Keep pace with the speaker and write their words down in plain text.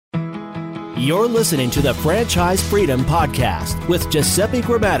You're listening to the Franchise Freedom Podcast with Giuseppe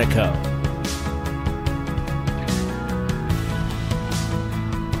Grammatico.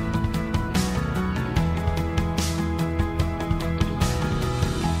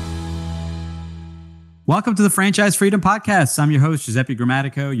 Welcome to the Franchise Freedom Podcast. I'm your host, Giuseppe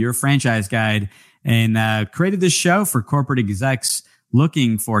Grammatico, your franchise guide, and created this show for corporate execs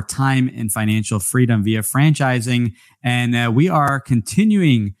looking for time and financial freedom via franchising. And we are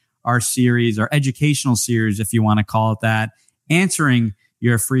continuing our series, our educational series, if you want to call it that, answering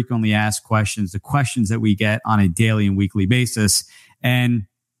your frequently asked questions, the questions that we get on a daily and weekly basis. And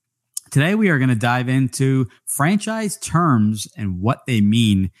today we are going to dive into franchise terms and what they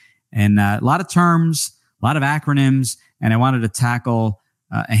mean. And a lot of terms, a lot of acronyms, and I wanted to tackle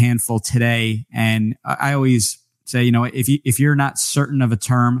a handful today. And I always say, if you're not certain of a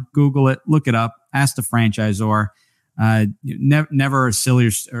term, Google it, look it up, ask the franchisor. Never a silly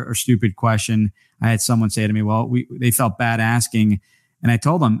or stupid question. I had someone say to me, well, they felt bad asking. And I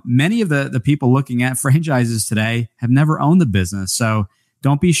told them, many of the people looking at franchises today have never owned the business. So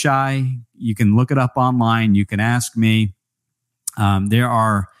don't be shy. You can look it up online. You can ask me. There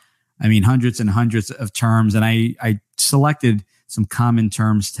are hundreds and hundreds of terms, and I selected some common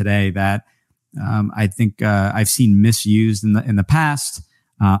terms today that I think I've seen misused in the past.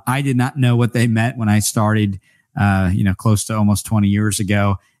 I did not know what they meant when I started, close to almost 20 years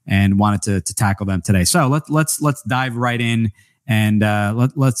ago, and wanted to tackle them today. So let's dive right in, and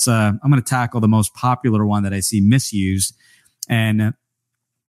let's. I'm going to tackle the most popular one that I see misused, and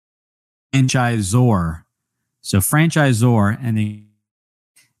franchisor. So franchisor, and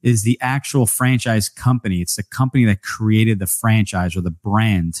is the actual franchise company. It's the company that created the franchise or the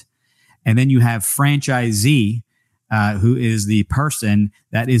brand. And then you have franchisee, who is the person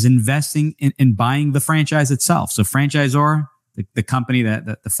that is investing in buying the franchise itself. So franchisor, the company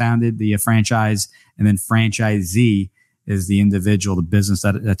that founded the franchise, and then franchisee is the individual, the business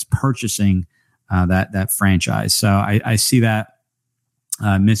that's purchasing that franchise. So I see that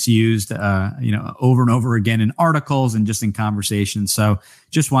misused, over and over again in articles and just in conversations. So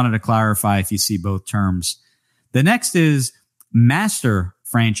just wanted to clarify if you see both terms. The next is master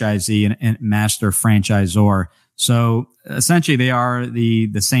franchisee and master franchisor. So essentially they are the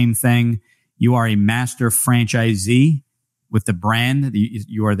same thing. You are a master franchisee with the brand.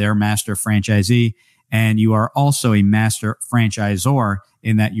 You are their master franchisee, and you are also a master franchisor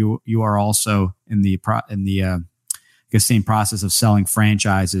in that you are also in the same process of selling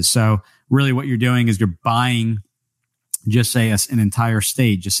franchises. So really what you're doing is you're buying, just say an entire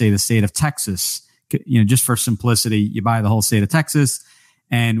state, just say the state of Texas, just for simplicity, you buy the whole state of Texas.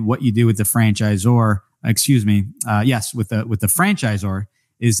 And what you do with the franchisor, with the franchisor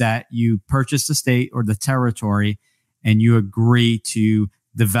is that you purchase the state or the territory and you agree to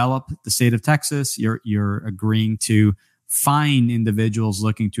develop the state of Texas. You're agreeing to find individuals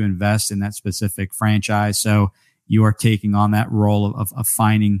looking to invest in that specific franchise. So you are taking on that role of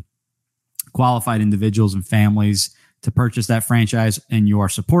finding qualified individuals and families to purchase that franchise, and you are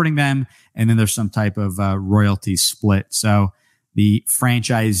supporting them. And then there's some type of royalty split. So the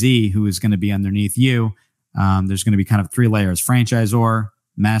franchisee who is going to be underneath you, there's going to be kind of three layers: franchisor,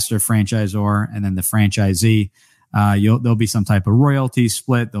 master franchisor, and then the franchisee. There'll be some type of royalty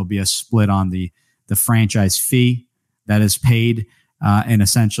split. There'll be a split on the franchise fee that is paid. And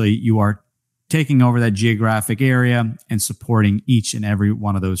essentially you are taking over that geographic area and supporting each and every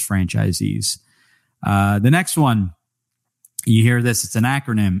one of those franchisees. The next one, you hear this, it's an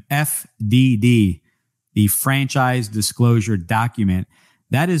acronym, FDD, the Franchise Disclosure Document.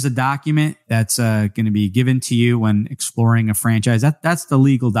 That is a document that's going to be given to you when exploring a franchise. That's the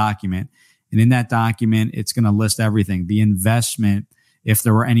legal document. And in that document, it's going to list everything, the investment, if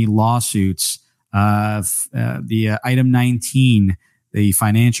there were any lawsuits, the item 19, the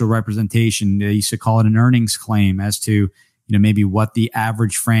financial representation. They used to call it an earnings claim as to, maybe what the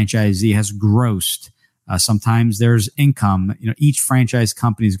average franchisee has grossed. Sometimes there's income. Each franchise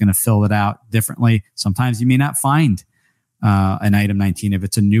company is going to fill it out differently. Sometimes you may not find an item 19 if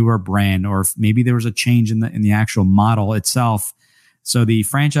it's a newer brand, or if maybe there was a change in the actual model itself. So the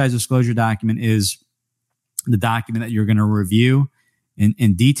franchise disclosure document is the document that you're going to review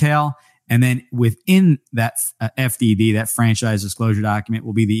in detail. And then within that FDD, that franchise disclosure document,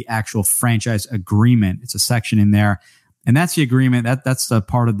 will be the actual franchise agreement. It's a section in there. And that's the agreement. That's the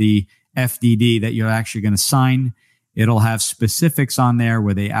part of the FDD that you're actually going to sign. It'll have specifics on there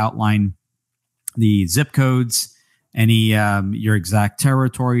where they outline the zip codes, any your exact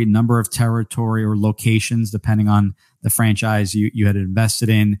territory, number of territory or locations, depending on the franchise you had invested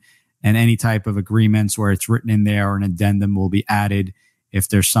in, and any type of agreements where it's written in there or an addendum will be added if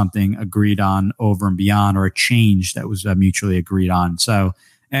there's something agreed on over and beyond or a change that was mutually agreed on. So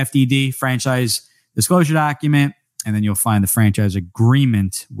FDD, franchise disclosure document, and then you'll find the franchise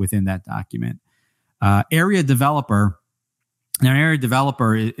agreement within that document. Area developer. Now, an area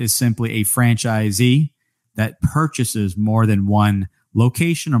developer is simply a franchisee that purchases more than one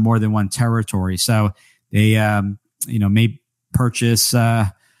location or more than one territory. So they, may purchase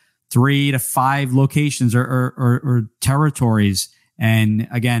 3 to 5 locations or territories. And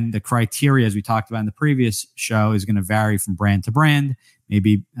again, the criteria, as we talked about in the previous show, is going to vary from brand to brand.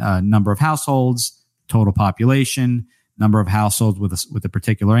 Maybe number of households, total population, number of households with a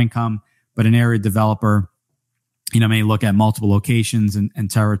particular income. But an area developer, may look at multiple locations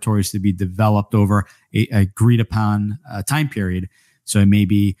and territories to be developed over a agreed upon time period. So it may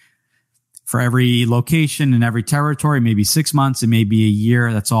be for every location and every territory, maybe 6 months, it may be a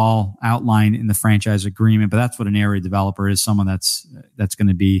year. That's all outlined in the franchise agreement. But that's what an area developer is, someone that's going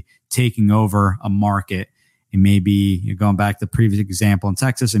to be taking over a market. It may be, going back to the previous example in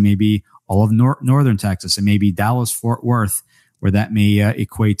Texas, it may be all of northern Texas. It may be Dallas, Fort Worth, where that may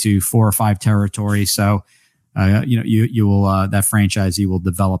equate to 4 or 5 territories. So, you will that franchisee will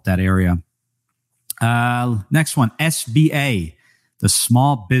develop that area. Next one, SBA, the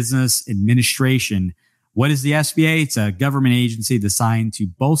Small Business Administration. What is the SBA? It's a government agency designed to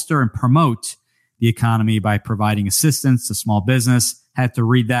bolster and promote the economy by providing assistance to small business. Had to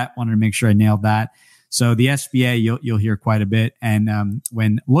read that. Wanted to make sure I nailed that. So the SBA, you'll hear quite a bit. And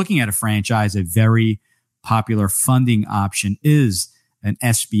when looking at a franchise, a very popular funding option is an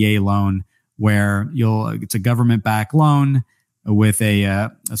SBA loan, where it's a government-backed loan with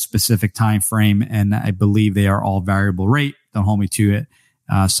a specific time frame, and I believe they are all variable rate. Don't hold me to it.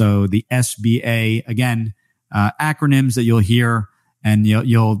 So the SBA, again, acronyms that you'll hear and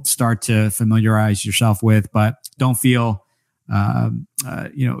you'll start to familiarize yourself with, but don't feel,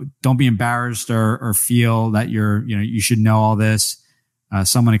 don't be embarrassed or feel that you should know all this.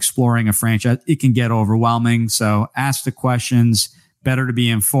 Someone exploring a franchise, it can get overwhelming. So ask the questions. Better to be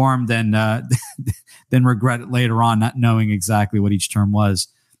informed than regret it later on, not knowing exactly what each term was.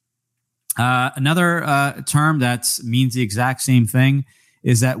 Another term that means the exact same thing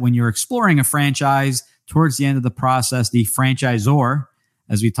is that when you're exploring a franchise, towards the end of the process, the franchisor,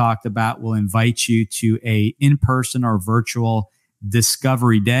 as we talked about, will invite you to a in-person or virtual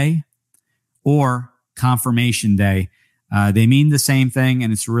discovery day or confirmation day. They mean the same thing,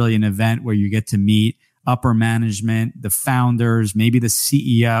 and it's really an event where you get to meet upper management, the founders, maybe the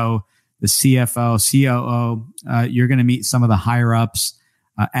CEO, the CFO, COO. You're going to meet some of the higher ups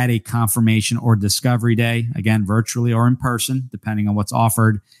at a confirmation or discovery day, again, virtually or in person, depending on what's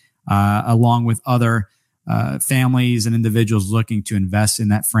offered, along with other families and individuals looking to invest in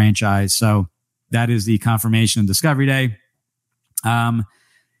that franchise. So that is the confirmation and discovery day.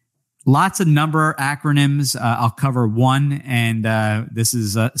 Lots of number acronyms. I'll cover one, and this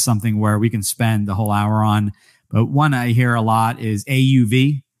is something where we can spend the whole hour on. But one I hear a lot is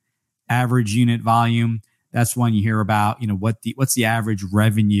AUV, average unit volume. That's one you hear about. What's the average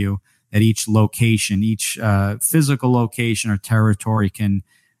revenue that each location, each physical location or territory can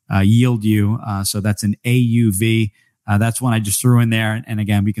yield you. So that's an AUV. That's one I just threw in there. And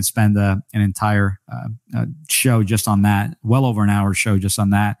again, we can spend an entire show just on that, well over an hour show just on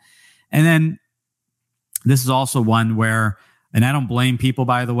that. And then this is also one where, and I don't blame people,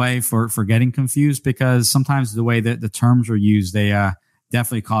 by the way, for getting confused, because sometimes the way that the terms are used, they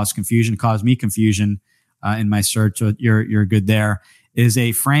definitely cause me confusion in my search. So you're good there. Is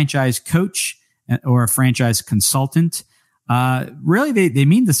a franchise coach or a franchise consultant. Really, they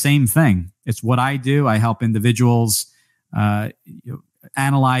mean the same thing. It's what I do. I help individuals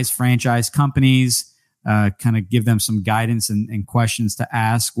analyze franchise companies, kind of give them some guidance and questions to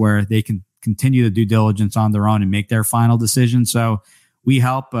ask where they can continue the due diligence on their own and make their final decision. So we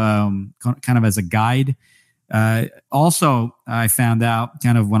help kind of as a guide. Also, I found out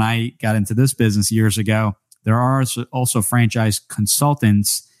kind of when I got into this business years ago, there are also franchise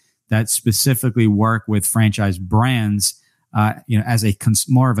consultants that specifically work with franchise brands, as a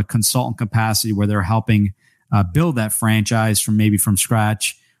more of a consultant capacity, where they're helping build that franchise from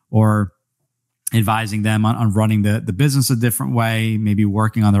scratch, or advising them on running the business a different way, maybe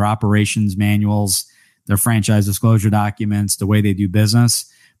working on their operations manuals, their franchise disclosure documents, the way they do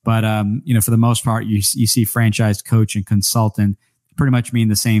business. But, for the most part, you see franchise coach and consultant pretty much mean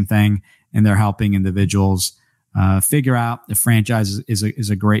the same thing, and they're helping individuals figure out if franchise is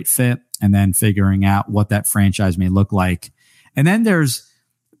a great fit, and then figuring out what that franchise may look like. And then there's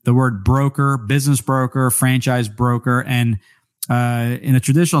the word broker, business broker, franchise broker. And in a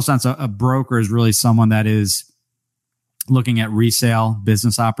traditional sense, a broker is really someone that is looking at resale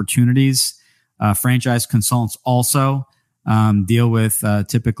business opportunities. Franchise consultants also deal with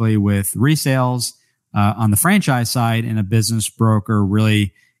typically with resales on the franchise side, and a business broker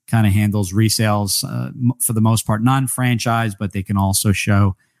really kind of handles resales for the most part, non-franchise, but they can also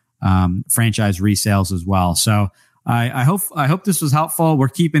show franchise resales as well. So I hope this was helpful. We're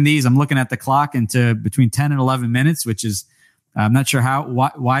keeping these. I'm looking at the clock into between 10 and 11 minutes, which is I'm not sure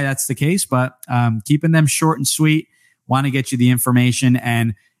why that's the case, but keeping them short and sweet. Want to get you the information,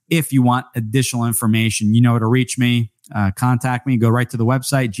 and if you want additional information, you know where to reach me. Contact me. Go right to the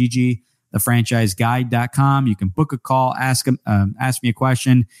website, ggthefranchiseguide.com. You can book a call, ask me a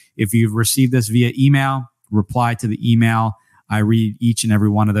question. If you've received this via email, reply to the email. I read each and every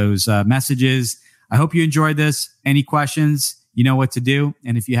one of those messages. I hope you enjoyed this. Any questions, you know what to do.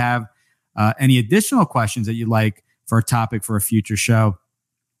 And if you have any additional questions that you'd like for a topic for a future show,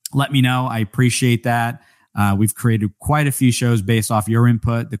 let me know. I appreciate that. We've created quite a few shows based off your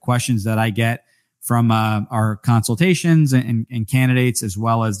input, the questions that I get from our consultations and candidates, as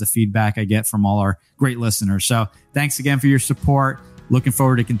well as the feedback I get from all our great listeners. So thanks again for your support. Looking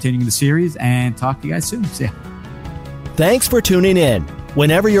forward to continuing the series, and talk to you guys soon. See ya. Thanks for tuning in.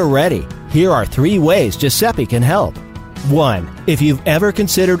 Whenever you're ready, here are 3 ways Giuseppe can help. 1. If you've ever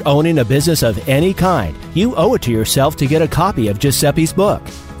considered owning a business of any kind, you owe it to yourself to get a copy of Giuseppe's book,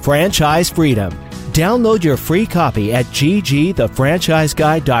 Franchise Freedom. Download your free copy at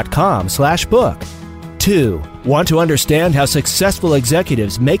ggthefranchiseguide.com/book. 2. Want to understand how successful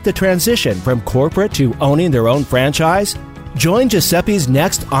executives make the transition from corporate to owning their own franchise? Join Giuseppe's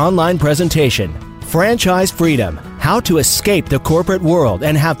next online presentation, Franchise Freedom: How to Escape the Corporate World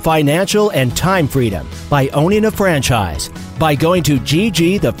and Have Financial and Time Freedom by Owning a Franchise, by going to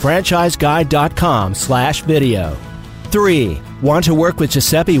ggthefranchiseguide.com/video. 3. Want to work with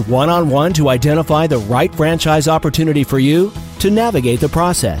Giuseppe one-on-one to identify the right franchise opportunity for you, to navigate the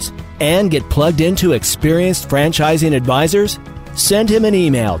process, and get plugged into experienced franchising advisors? Send him an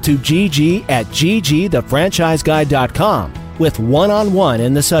email to gg@ggthefranchiseguide.com with one-on-one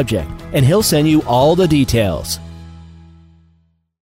in the subject, and he'll send you all the details.